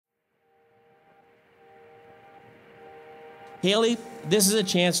Hayleigh, this is a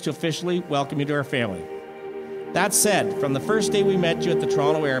chance to officially welcome you to our family. That said, from the first day we met you at the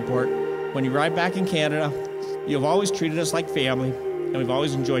Toronto airport, when you arrived back in Canada, you have always treated us like family, and we've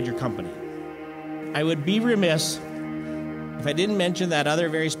always enjoyed your company. I would be remiss if I didn't mention that other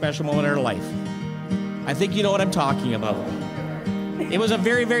very special moment in our life. I think you know what I'm talking about. It was a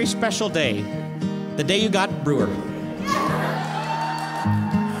very, very special day. The day you got Brewer.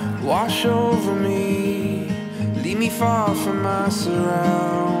 Wash over me, leave me far from my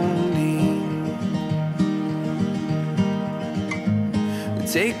surroundings.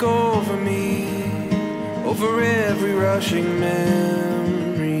 Take over me, over every rushing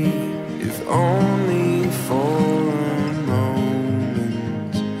memory, if only for a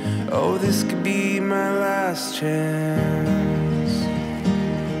moment. Oh, this could be my last chance.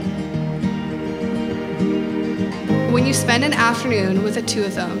 When you spend an afternoon with the two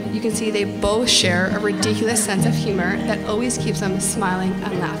of them, you can see they both share a ridiculous sense of humor that always keeps them smiling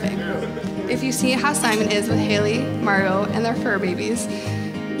and laughing. If you see how Simon is with Hayleigh, Margot, and their fur babies,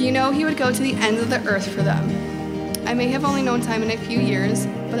 you know he would go to the ends of the earth for them. I may have only known Simon a few years,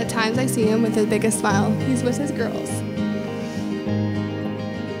 but at times I see him with his biggest smile, he's with his girls.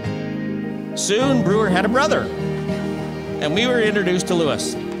 Soon, Brewer had a brother, and we were introduced to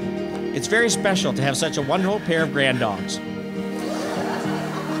Lewis. It's very special to have such a wonderful pair of grand dogs.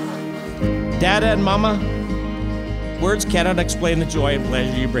 Dada and Mama, words cannot explain the joy and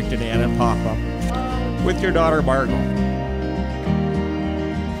pleasure you bring to Nana and Papa with your daughter Margot.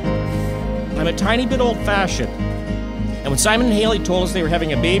 I'm a tiny bit old-fashioned, and when Simon and Hayleigh told us they were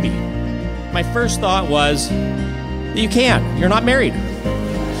having a baby, my first thought was, you can't, you're not married.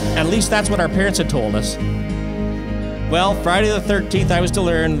 At least that's what our parents had told us. Well, Friday the 13th, I was to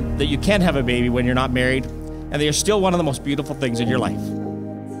learn that you can have a baby when you're not married, and they are still one of the most beautiful things in your life.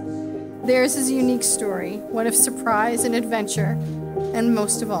 Theirs is a unique story, one of surprise and adventure, and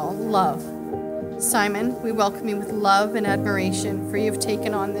most of all, love. Simon, we welcome you with love and admiration, for you have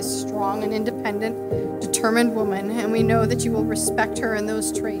taken on this strong and independent, determined woman, and we know that you will respect her in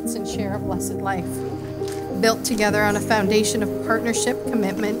those traits and share a blessed life, built together on a foundation of partnership,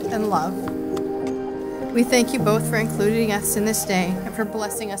 commitment, and love. We thank you both for including us in this day and for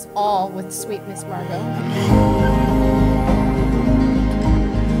blessing us all with sweet Miss Margot.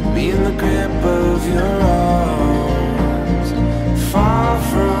 Be in the grip of your arms, far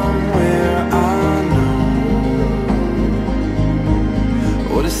from where I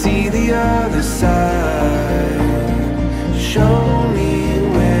know. Or to see the other side, show me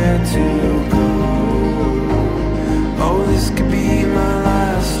where to go. Oh, this could be my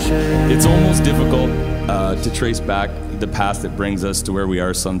last chance. It's almost difficult to trace back the past that brings us to where we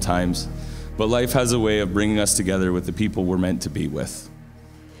are sometimes, but life has a way of bringing us together with the people we're meant to be with.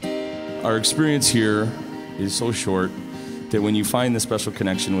 Our experience here is so short that when you find the special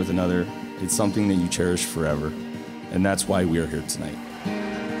connection with another, it's something that you cherish forever, and that's why we are here tonight.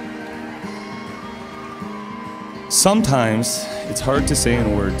 Sometimes it's hard to say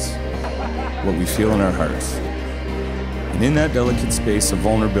in words what we feel in our hearts. And in that delicate space of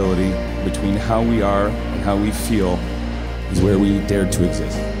vulnerability between how we are and how we feel is where we dare to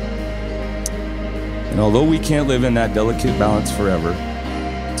exist. And although we can't live in that delicate balance forever,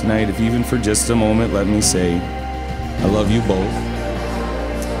 tonight, if even for just a moment, let me say, I love you both.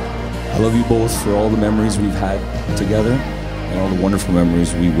 I love you both for all the memories we've had together and all the wonderful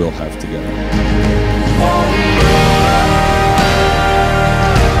memories we will have together.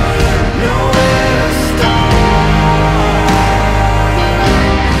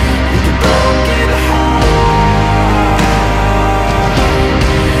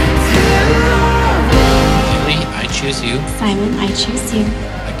 You. Simon, I choose you.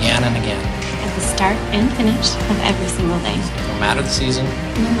 Again and again. At the start and finish of every single day. No matter the season.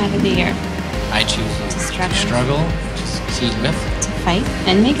 No matter the year. I choose you. To struggle. To struggle, to succeed with. To fight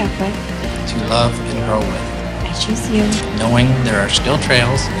and make up with. To love and grow with. I choose you. Knowing there are still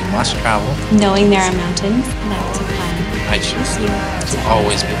trails we must travel. Knowing there are mountains left to climb. I choose you. To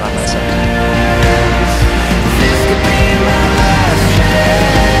always be by my side.